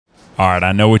All right,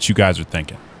 I know what you guys are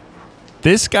thinking.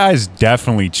 This guy's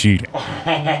definitely cheating.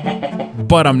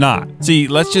 But I'm not. See,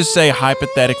 let's just say,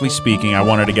 hypothetically speaking, I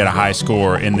wanted to get a high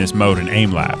score in this mode in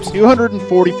aim labs.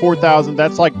 244,000,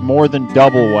 that's like more than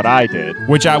double what I did.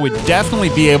 Which I would definitely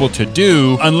be able to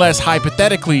do unless,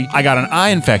 hypothetically, I got an eye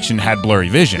infection, had blurry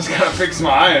vision. Just gotta fix my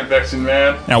eye infection,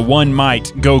 man. Now, one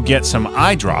might go get some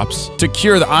eye drops to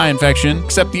cure the eye infection,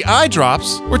 except the eye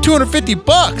drops were 250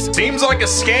 bucks. Seems like a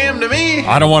scam to me.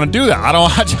 I don't want to do that.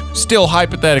 Still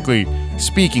hypothetically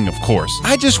speaking, of course.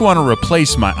 I just want to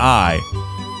replace my eye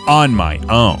on my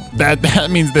own. That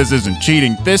means this isn't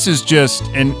cheating. This is just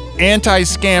an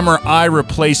anti-scammer eye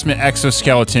replacement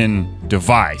exoskeleton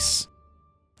device.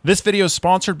 This video is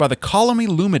sponsored by the Colamy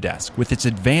Lumidesk with its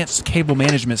advanced cable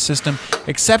management system,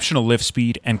 exceptional lift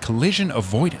speed, and collision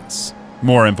avoidance.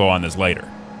 More info on this later.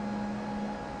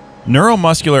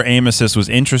 Neuromuscular Aim Assist was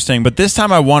interesting, but this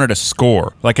time I wanted a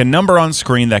score, like a number on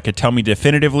screen that could tell me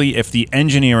definitively if the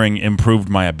engineering improved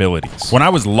my abilities. When I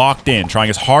was locked in,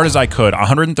 trying as hard as I could,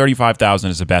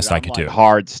 135,000 is the best I could do.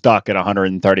 Hard stuck at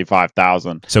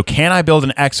 135,000. So can I build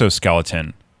an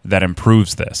exoskeleton that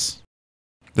improves this?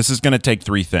 This is going to take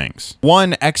three things.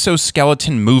 One,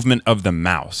 exoskeleton movement of the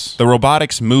mouse. The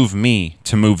robotics move me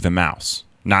to move the mouse.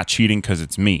 Not cheating because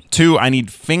it's me. Two, I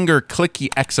need finger clicky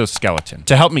exoskeleton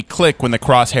to help me click when the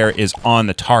crosshair is on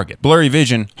the target. Blurry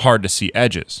vision, hard to see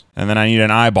edges. And then I need an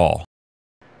eyeball.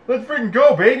 Let's freaking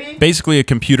go, baby! Basically a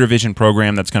computer vision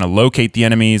program that's going to locate the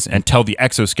enemies and tell the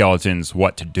exoskeletons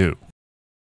what to do.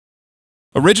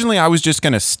 Originally, I was just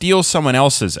going to steal someone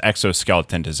else's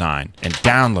exoskeleton design and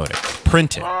download it,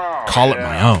 print it, call it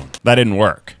my own. That didn't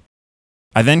work.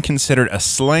 I then considered a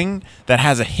sling that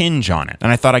has a hinge on it,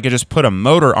 and I thought I could just put a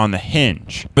motor on the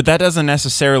hinge. But that doesn't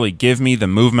necessarily give me the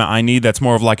movement I need. That's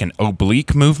more of like an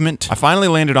oblique movement. I finally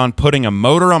landed on putting a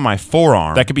motor on my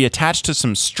forearm that could be attached to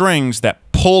some strings that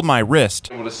pull my wrist.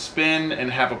 Able to spin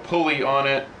and have a pulley on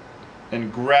it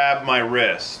and grab my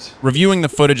wrist. Reviewing the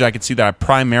footage, I could see that I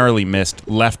primarily missed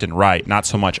left and right, not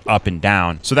so much up and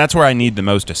down. So that's where I need the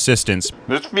most assistance.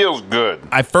 This feels good.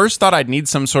 I first thought I'd need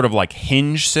some sort of like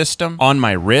hinge system on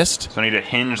my wrist. So I need a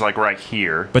hinge like right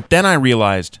here. But then I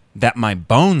realized that my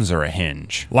bones are a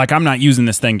hinge. Like, I'm not using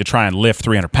this thing to try and lift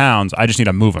 300 pounds, I just need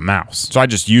to move a mouse. So I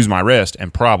just use my wrist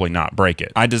and probably not break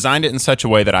it. I designed it in such a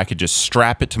way that I could just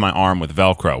strap it to my arm with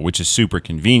Velcro, which is super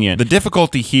convenient. The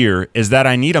difficulty here is that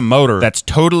I need a motor that's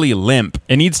totally limp.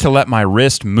 It needs to let my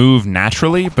wrist move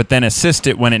naturally, but then assist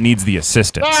it when it needs the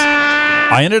assistance.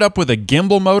 I ended up with a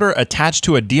gimbal motor attached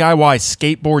to a DIY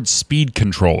skateboard speed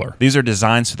controller. These are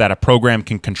designed so that a program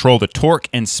can control the torque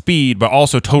and speed, but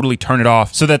also totally turn it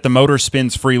off so that the motor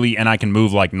spins freely and I can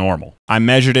move like normal. I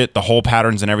measured it, the hole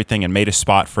patterns and everything, and made a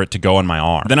spot for it to go on my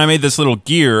arm. Then I made this little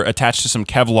gear attached to some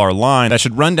Kevlar line that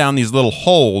should run down these little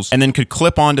holes and then could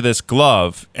clip onto this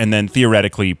glove and then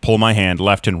theoretically pull my hand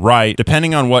left and right,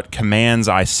 depending on what commands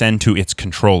I send to its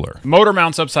controller. Motor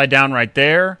mounts upside down right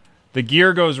there. The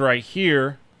gear goes right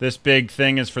here. This big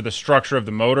thing is for the structure of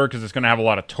the motor because it's going to have a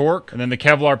lot of torque. And then the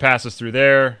Kevlar passes through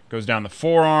there, goes down the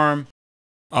forearm.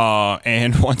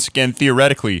 And once again,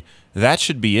 theoretically, that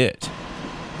should be it.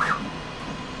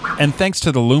 And thanks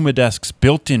to the Lumidesk's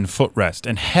built-in footrest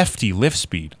and hefty lift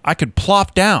speed, I could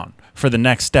plop down for the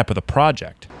next step of the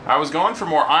project. I was going for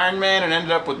more Iron Man and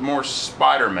ended up with more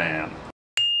Spider-Man.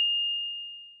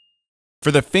 For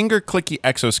the finger clicky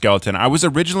exoskeleton, I was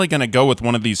originally going to go with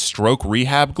one of these stroke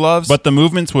rehab gloves, but the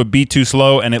movements would be too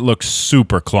slow and it looked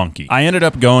super clunky. I ended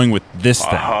up going with this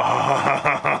thing,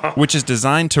 which is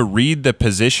designed to read the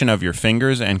position of your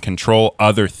fingers and control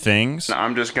other things.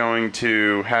 I'm just going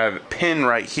to have a pin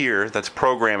right here that's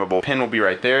programmable. Pin will be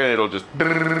right there and it'll just...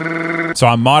 So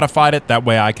I modified it, that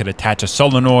way I could attach a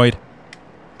solenoid.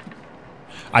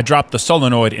 I dropped the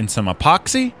solenoid in some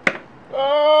epoxy.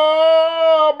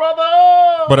 Oh, brother!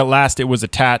 But at last it was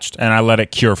attached and I let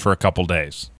it cure for a couple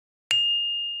days.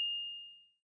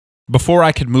 Before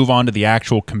I could move on to the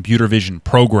actual computer vision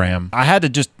program, I had to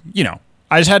just,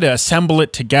 I just had to assemble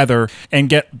it together and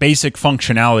get basic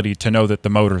functionality to know that the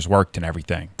motors worked and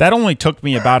everything. That only took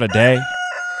me about a day.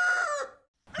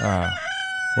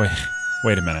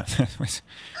 Wait a minute.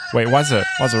 Wait, why's a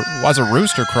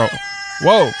rooster crow?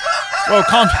 Whoa,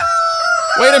 calm down.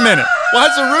 Wait a minute. Why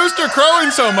is the rooster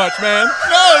crowing so much, man?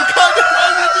 No, come on, why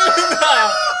is it doing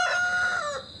that?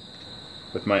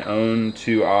 With my own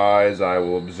two eyes, I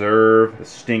will observe the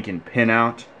stinking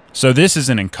pinout. So this is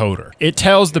an encoder. It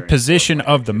tells the position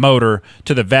of the motor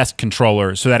to the vest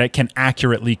controller so that it can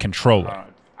accurately control it.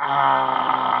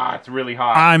 It's really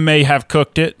hot. I may have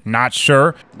cooked it, not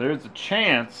sure. There's a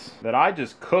chance that I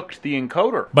just cooked the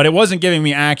encoder. But it wasn't giving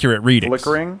me accurate readings.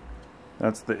 Flickering.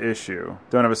 That's the issue.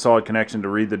 Don't have a solid connection to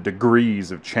read the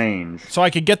degrees of change. So I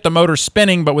could get the motor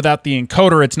spinning, but without the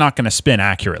encoder, it's not going to spin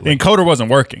accurately. The encoder wasn't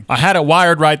working. I had it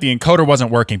wired right, the encoder wasn't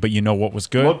working, but you know what was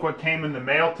good? Look what came in the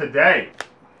mail today.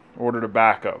 Ordered a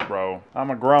backup, bro.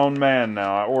 I'm a grown man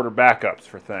now. I order backups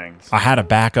for things. I had a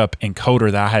backup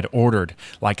encoder that I had ordered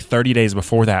like 30 days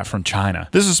before that from China.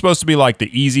 This is supposed to be like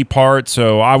the easy part,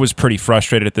 so I was pretty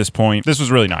frustrated at this point. This was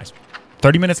really nice.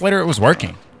 30 minutes later, it was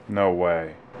working. No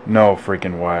way. No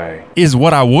freaking way. Is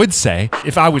what I would say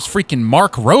if I was freaking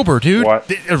Mark Rober, dude. What?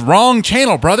 Wrong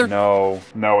channel, brother. No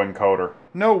encoder.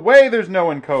 No way there's no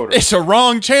encoder. It's a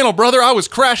wrong channel, brother. I was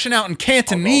crashing out in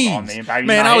Cantonese.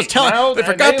 Man, I was telling they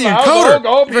forgot the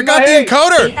encoder. They forgot the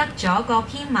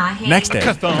encoder. Next day,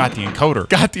 got the encoder.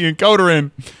 Got the encoder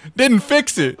in. Didn't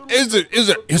fix it.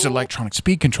 Is electronic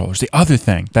speed controllers the other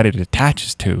thing that it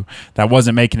attaches to that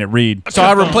wasn't making it read. So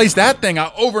I replaced that thing.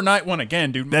 I overnight one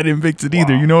again, dude. That didn't fix it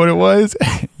either. You know what it was?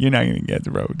 You're not gonna get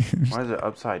the road. Why is it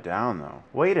upside down though?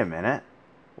 Wait a minute.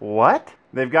 What?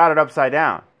 They've got it upside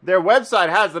down. Their website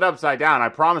has it upside down. I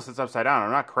promise it's upside down.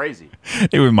 I'm not crazy.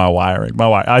 It was my wiring.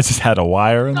 I just had a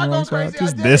wire in the wrong spot.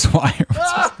 Just this wire was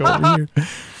just over here.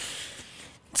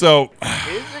 So,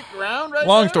 is it ground right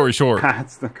long there? story short,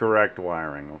 That's the correct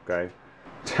wiring, okay?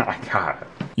 I got it.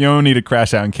 you don't need to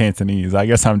crash out in Cantonese. I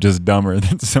guess I'm just dumber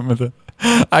than some of the...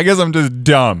 I guess I'm just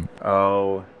dumb.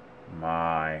 Oh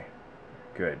my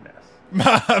goodness.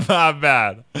 My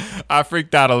bad. I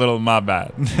freaked out a little. My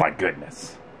bad. My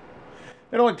goodness.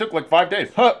 It only took like 5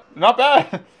 days. Huh, not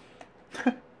bad.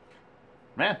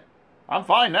 Man, I'm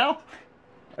fine now.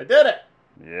 I did it.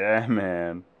 Yeah,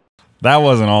 man. That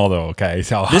wasn't all though, okay?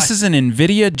 So this is an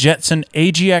NVIDIA Jetson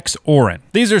AGX Orin.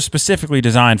 These are specifically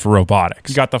designed for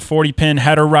robotics. You got the 40-pin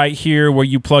header right here where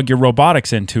you plug your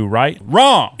robotics into, right?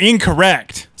 Wrong!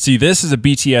 Incorrect! See, this is a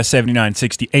BTS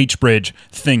 7960 H-bridge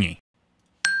thingy.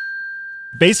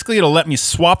 Basically, it'll let me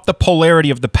swap the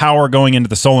polarity of the power going into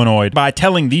the solenoid by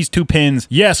telling these two pins,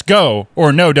 yes, go,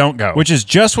 or no, don't go, which is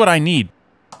just what I need.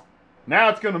 Now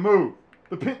it's gonna move.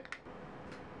 The pin.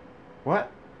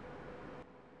 What?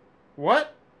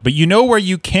 What? But you know where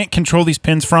you can't control these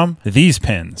pins from? These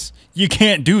pins. You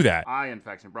can't do that. Eye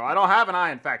infection, bro. I don't have an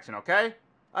eye infection, okay?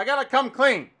 I gotta come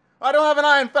clean. I don't have an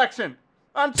eye infection.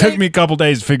 Took me a couple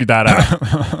days to figure that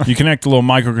out. You connect a little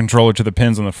microcontroller to the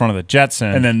pins on the front of the Jetson,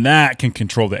 and then that can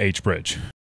control the H-bridge.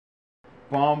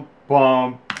 Bum,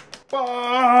 bum,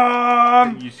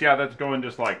 bum. You see how that's going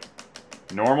just like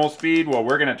normal speed? Well,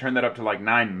 we're gonna turn that up to like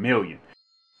 9 million.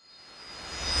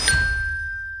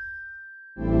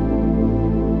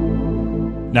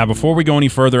 Now, before we go any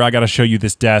further, I gotta show you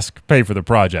this desk. Pay for the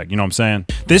project, you know what I'm saying?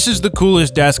 This is the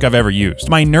coolest desk I've ever used.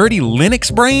 My nerdy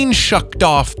Linux brain shucked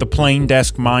off the plain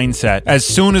desk mindset as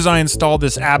soon as I installed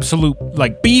this absolute,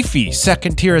 like, beefy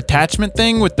second-tier attachment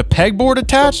thing with the pegboard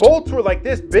attached. Bolts were like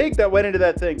this big that went into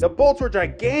that thing. The bolts were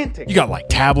gigantic. You got, like,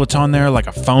 tablets on there, like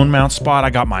a phone mount spot. I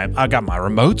got my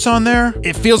remotes on there.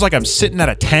 It feels like I'm sitting at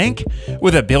a tank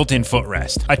with a built-in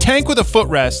footrest. A tank with a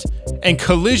footrest and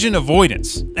collision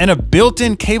avoidance and a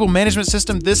built-in cable management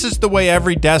system. This is the way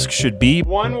every desk should be.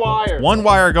 One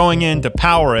wire going in to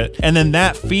power it, and then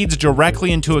that feeds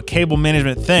directly into a cable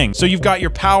management thing. So you've got your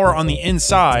power on the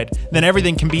inside, then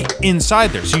everything can be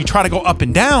inside there. So you try to go up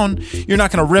and down, you're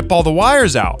not gonna rip all the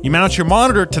wires out. You mount your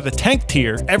monitor to the tank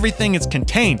tier, everything is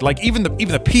contained. Like even the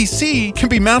PC can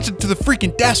be mounted to the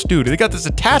freaking desk, dude. They got this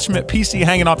attachment PC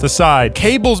hanging off the side.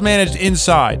 Cables managed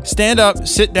inside. Stand up,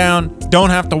 sit down, don't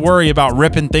have to worry about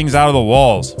ripping things out of the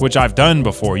walls, which I've done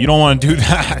before. You don't want to do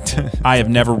that. I have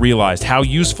never realized how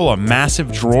useful a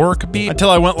massive drawer could be until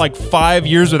I went like 5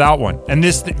 years without one. And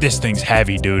this thing's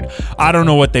heavy, dude. I don't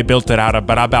know what they built it out of,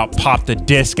 but I about popped the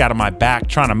disc out of my back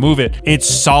trying to move it. It's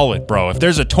solid, bro. If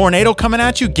there's a tornado coming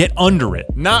at you, get under it.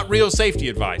 Not real safety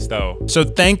advice, though. So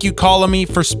thank you, Colamy,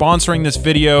 for sponsoring this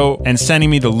video and sending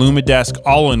me the LumaDesk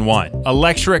all-in-one.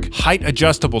 Electric,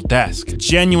 height-adjustable desk.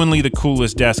 Genuinely the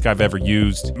coolest desk I've ever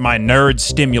used. My nerd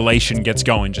stimulation gets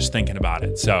going just thinking about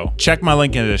it. So check my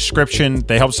link in the description.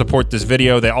 They help support this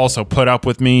video. They also put up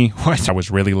with me when I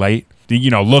was really late. You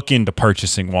know, look into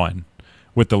purchasing one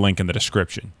with the link in the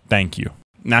description. Thank you.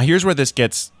 Now here's where this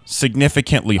gets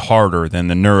significantly harder than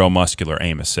the Neuromuscular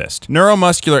Aim Assist.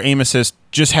 Neuromuscular Aim Assist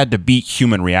just had to beat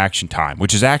human reaction time,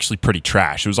 which is actually pretty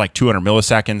trash. It was like 200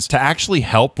 milliseconds. To actually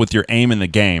help with your aim in the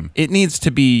game, it needs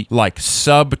to be like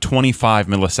sub 25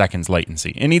 milliseconds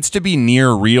latency. It needs to be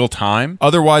near real time.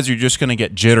 Otherwise, you're just going to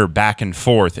get jitter back and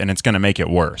forth, and it's going to make it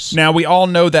worse. Now, we all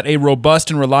know that a robust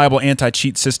and reliable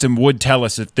anti-cheat system would tell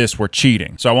us if this were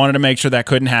cheating. So I wanted to make sure that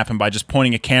couldn't happen by just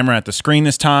pointing a camera at the screen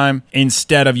this time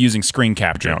instead of using screen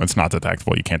capture. You know, it's not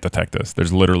detectable. You can't detect this.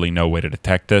 There's literally no way to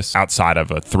detect this outside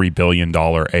of a $3 billion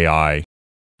AI.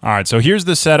 All right, so here's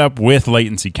the setup with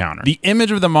latency counter. The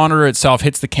image of the monitor itself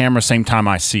hits the camera same time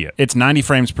I see it. It's 90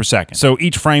 frames per second, so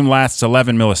each frame lasts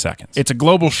 11 milliseconds. It's a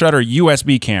global shutter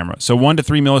USB camera, so 1 to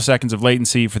 3 milliseconds of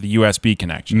latency for the USB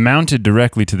connection. Mounted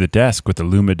directly to the desk with the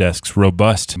LumaDesk's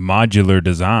robust modular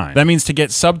design. That means to get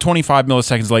sub 25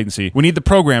 milliseconds latency, we need the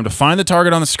program to find the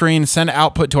target on the screen, send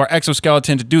output to our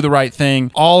exoskeleton to do the right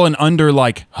thing, all in under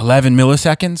like 11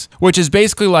 milliseconds, which is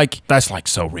basically like, that's like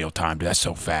so real time, dude, that's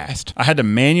so fast. I had to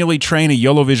manually train a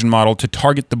YOLO Vision model to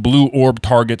target the blue orb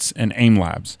targets in aim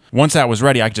labs. Once that was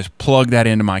ready, I could just plug that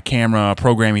into my camera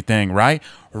programming thing, right?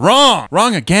 Wrong!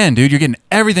 Wrong again, dude. You're getting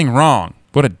everything wrong.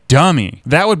 What a dummy.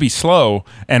 That would be slow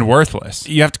and worthless.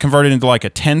 You have to convert it into like a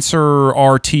Tensor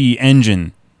RT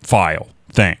engine file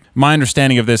thing. My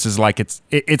understanding of this is like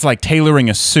it's like tailoring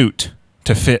a suit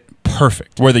to fit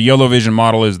perfect, where the YOLO Vision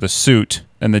model is the suit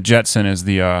and the Jetson is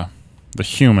the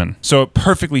human. So it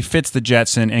perfectly fits the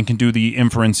Jetson and can do the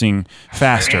inferencing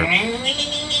faster.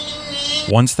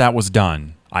 Once that was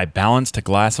done, I balanced a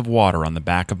glass of water on the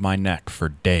back of my neck for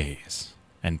days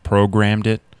and programmed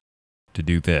it to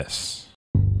do this.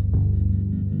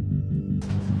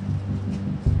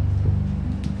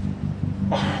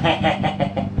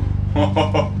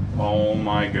 Oh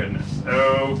my goodness.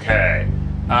 Okay.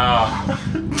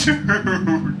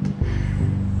 Dude.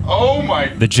 Oh my...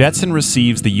 The Jetson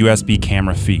receives the USB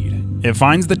camera feed. It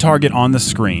finds the target on the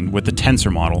screen with the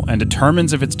tensor model and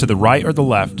determines if it's to the right or the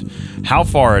left, how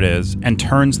far it is, and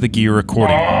turns the gear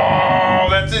accordingly. Oh,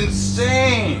 that's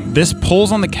insane! This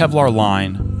pulls on the Kevlar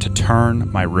line to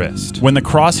turn my wrist. When the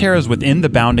crosshair is within the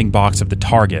bounding box of the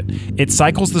target, it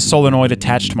cycles the solenoid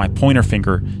attached to my pointer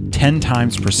finger 10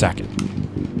 times per second.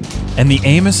 And the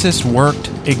aim assist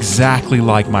worked exactly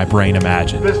like my brain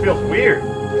imagined. This feels weird.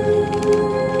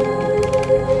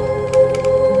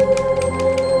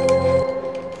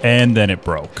 And then it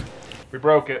broke. We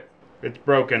broke it. It's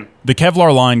broken. The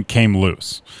Kevlar line came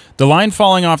loose. The line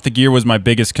falling off the gear was my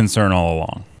biggest concern all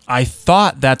along. I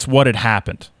thought that's what had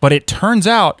happened, but it turns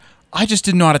out I just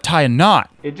didn't know how to tie a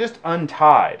knot. It just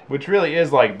untied, which really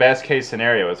is like best case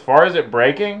scenario. As far as it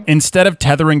breaking, Instead of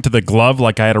tethering to the glove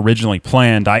like I had originally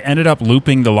planned, I ended up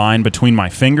looping the line between my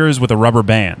fingers with a rubber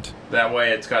band. that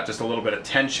way it's got just a little bit of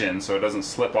tension so it doesn't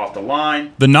slip off the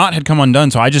line. The knot had come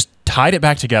undone, so I just tied it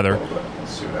back together.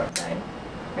 Let's see what happens.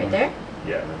 Right there?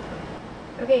 Yeah, right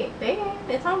there. Okay, babe,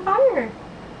 it's on fire.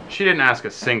 She didn't ask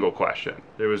a single question.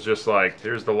 It was just like,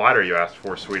 here's the lighter you asked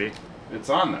for, sweetie. It's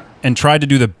on there. And tried to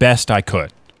do the best I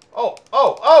could. Oh,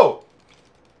 oh, oh!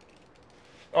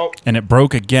 Oh. And it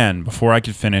broke again before I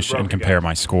could finish and compare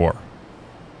my score.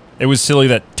 It was silly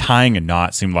that tying a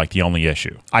knot seemed like the only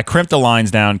issue. I crimped the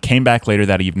lines down, came back later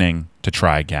that evening to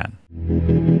try again.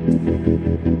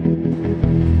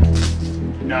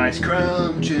 Nice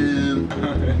crumb, Jim.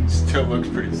 It still looks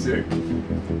pretty sick.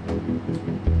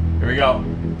 Here we go.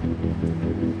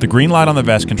 The green light on the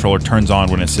vest controller turns on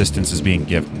when assistance is being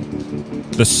given.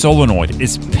 The solenoid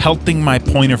is pelting my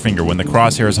pointer finger when the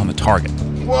crosshair is on the target.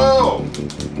 Whoa!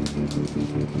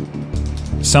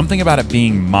 Something about it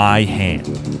being my hand,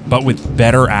 but with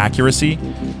better accuracy,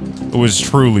 it was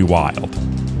truly wild.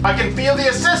 I can feel the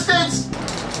assistance!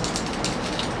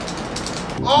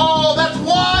 Oh, that's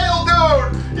wild,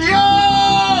 dude!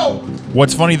 Yo!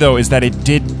 What's funny though is that it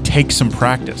did take some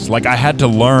practice. Like I had to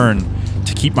learn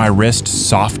to keep my wrist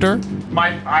softer.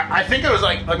 I think it was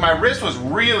like my wrist was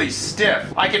really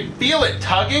stiff. I could feel it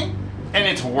tugging, and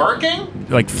it's working.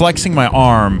 Like flexing my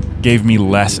arm gave me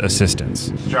less assistance.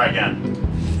 Let's try again.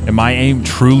 And my aim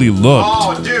truly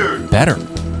looked better.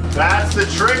 That's the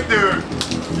trick, dude.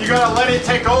 You gotta let it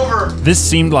take over. This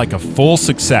seemed like a full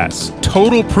success.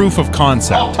 Total proof of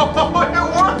concept. Oh,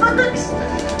 it works!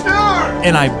 Dude!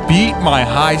 And I beat my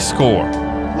high score.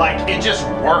 Like, it just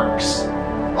works.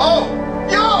 Oh!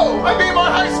 Yo! I beat my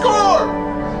high score!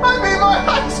 I beat my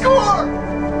high score!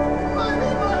 I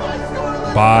beat my high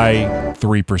score! By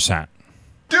 3%.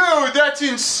 Dude, that's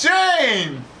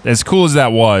insane! As cool as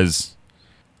that was,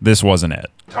 this wasn't it.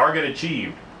 Target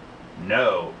achieved.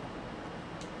 No.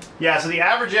 Yeah, so the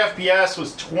average FPS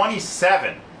was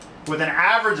 27 with an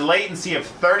average latency of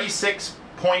 36.6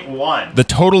 0.1. The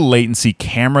total latency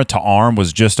camera to arm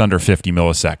was just under 50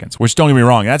 milliseconds, which, don't get me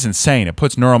wrong, that's insane. It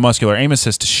puts Neuromuscular Aim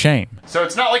Assist to shame. So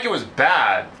it's not like it was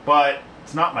bad, but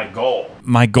it's not my goal.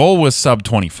 My goal was sub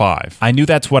 25. I knew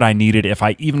that's what I needed if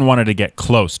I even wanted to get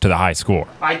close to the high score.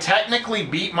 I technically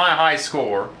beat my high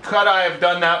score. Could I have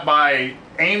done that by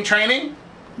aim training?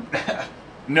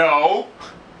 No.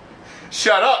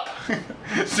 Shut up.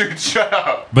 Dude, shut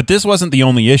up. But this wasn't the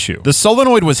only issue. The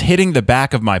solenoid was hitting the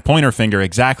back of my pointer finger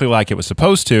exactly like it was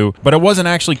supposed to, but it wasn't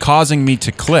actually causing me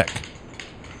to click.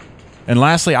 And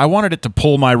lastly, I wanted it to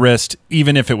pull my wrist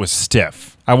even if it was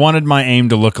stiff. I wanted my aim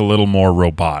to look a little more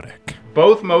robotic.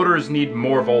 Both motors need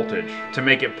more voltage to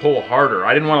make it pull harder.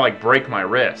 I didn't want to like break my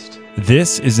wrist.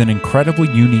 This is an incredibly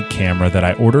unique camera that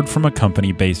I ordered from a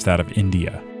company based out of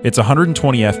India. It's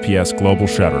 120 FPS global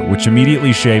shutter, which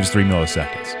immediately shaves 3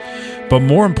 milliseconds. But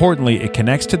more importantly, it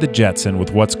connects to the Jetson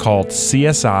with what's called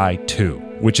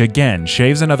CSI-2, which again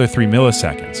shaves another 3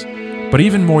 milliseconds. But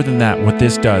even more than that, what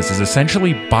this does is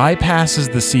essentially bypasses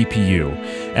the CPU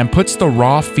and puts the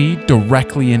raw feed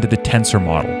directly into the tensor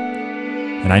model.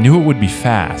 And I knew it would be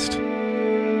fast,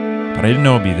 but I didn't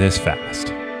know it'd be this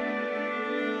fast.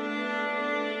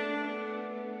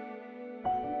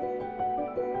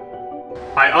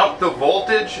 I upped the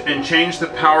voltage and changed the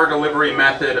power delivery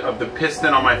method of the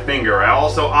piston on my finger. I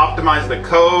also optimized the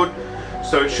code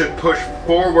so it should push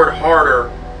forward harder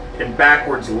and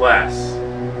backwards less.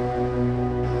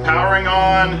 Powering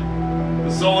on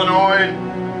the solenoid.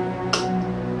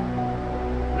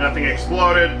 Nothing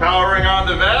exploded. Powering on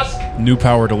the VESC. New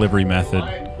power delivery method.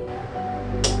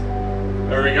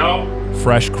 There we go.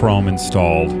 Fresh Chrome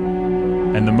installed.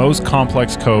 And the most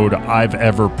complex code I've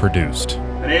ever produced.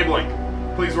 Enabling.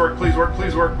 Please work, please work,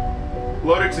 please work.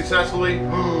 Loaded successfully.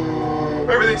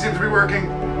 Everything seems to be working.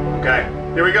 Okay,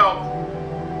 here we go.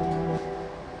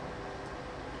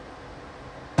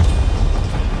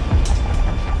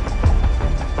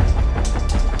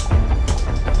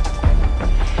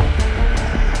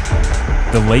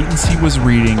 The latency was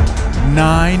reading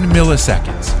 9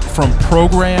 milliseconds from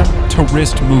program to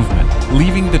wrist movement,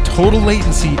 leaving the total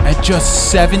latency at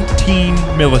just 17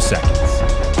 milliseconds.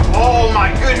 Oh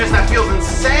my goodness, that feels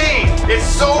insane! It's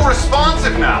so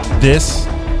responsive now! This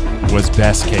was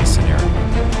best case scenario.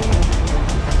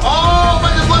 Oh,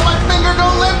 I just let my finger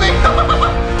go limping!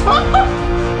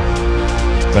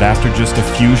 But after just a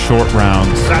few short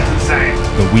rounds, That's insane.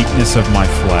 the weakness of my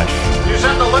flesh You just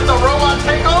have to let the robot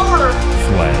take over!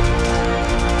 fled.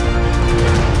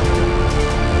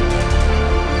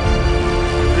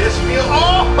 This feels...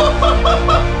 Oh!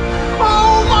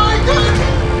 Oh my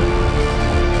goodness!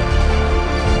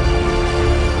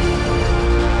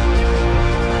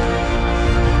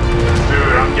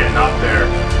 Dude, I'm getting up there.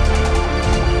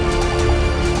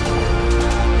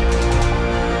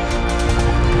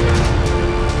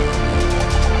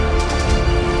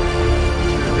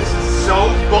 Dude, this is so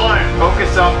fun.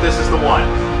 Focus up, this is the one.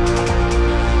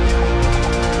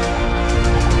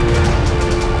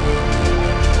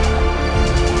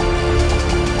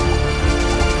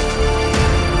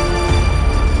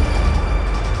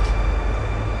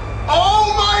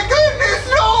 Oh my goodness,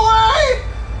 no way!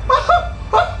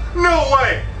 No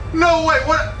way! No way!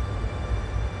 What?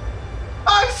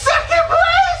 I'm second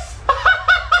place!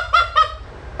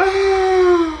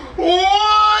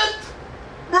 What?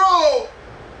 Bro!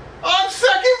 I'm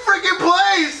second freaking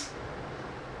place!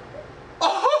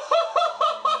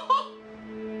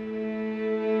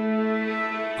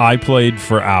 I played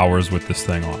for hours with this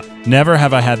thing on. Never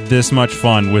have I had this much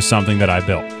fun with something that I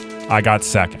built. I got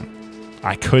second.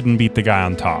 I couldn't beat the guy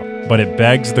on top. But it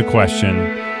begs the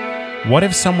question, what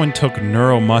if someone took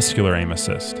Neuromuscular Aim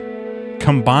Assist,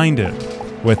 combined it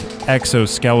with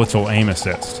Exoskeletal Aim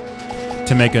Assist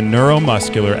to make a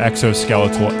Neuromuscular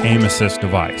Exoskeletal Aim Assist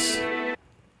device?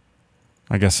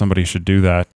 I guess somebody should do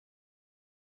that.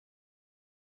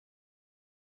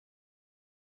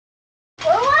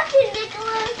 We're watching,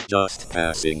 Nicholas. Just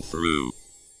passing through.